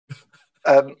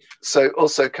So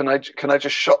also, can I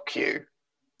just shock you?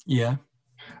 Yeah.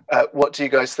 What do you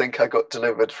guys think I got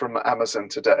delivered from Amazon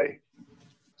today?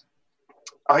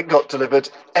 I got delivered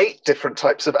 8 different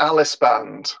types of Alice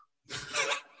band.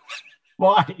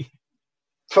 Why?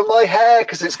 For my hair,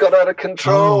 because it's got out of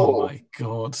control. Oh my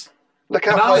God. Look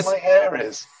how high my hair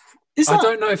is. I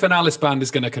don't know if an Alice band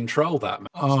is going to control that. Man.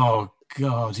 Oh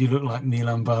God, you look like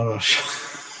Milan Baros.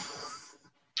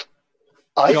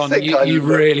 John, you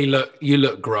really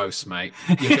look gross, mate.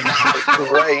 You're gonna have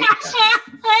great.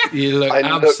 You look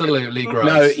absolutely gross.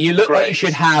 No, you look like you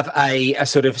should have a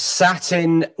sort of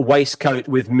satin waistcoat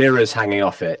with mirrors hanging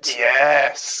off it.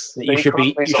 Yes. You should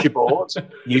be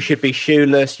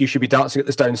shoeless. You should be dancing at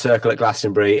the Stone Circle at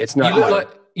Glastonbury. It's not.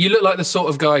 You look like the sort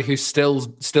of guy who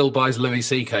still buys Louis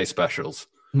C.K. specials.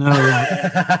 No.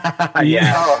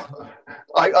 Yeah. Oh,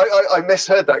 I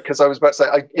misheard that because I was about to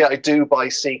say, I do buy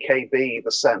CKB,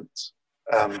 the scent.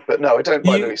 But no, I don't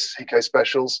buy Louis C.K.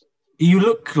 specials. You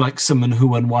look like someone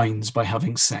who unwinds by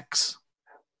having sex.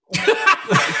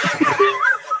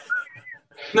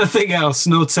 Nothing else.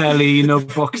 No telly, no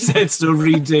box sets, no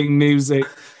reading, music.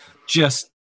 Just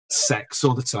sex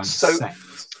all the time. So,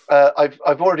 sex.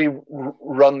 I've already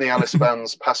run the Alice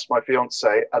bands past my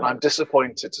fiance, and I'm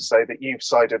disappointed to say that you've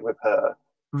sided with her.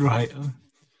 Right.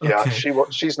 Yeah,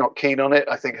 she's not keen on it.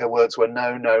 I think her words were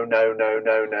no.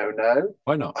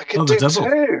 Why not? I can do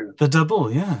 2. The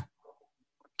double, yeah.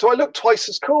 Do I look twice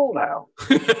as cool now?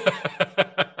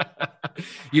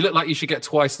 You look like you should get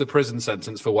twice the prison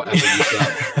sentence for whatever you've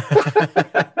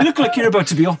done. You look like you're about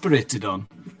to be operated on.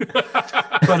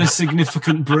 But a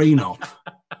significant brain op.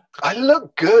 I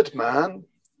look good, man.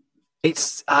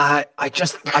 It's I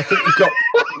think you've got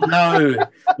no,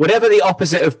 whatever the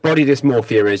opposite of body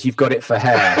dysmorphia is, you've got it for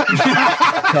hair.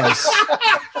 Because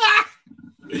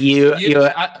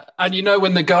and you know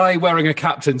when the guy wearing a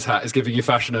captain's hat is giving you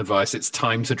fashion advice, it's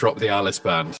time to drop the Alice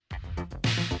band.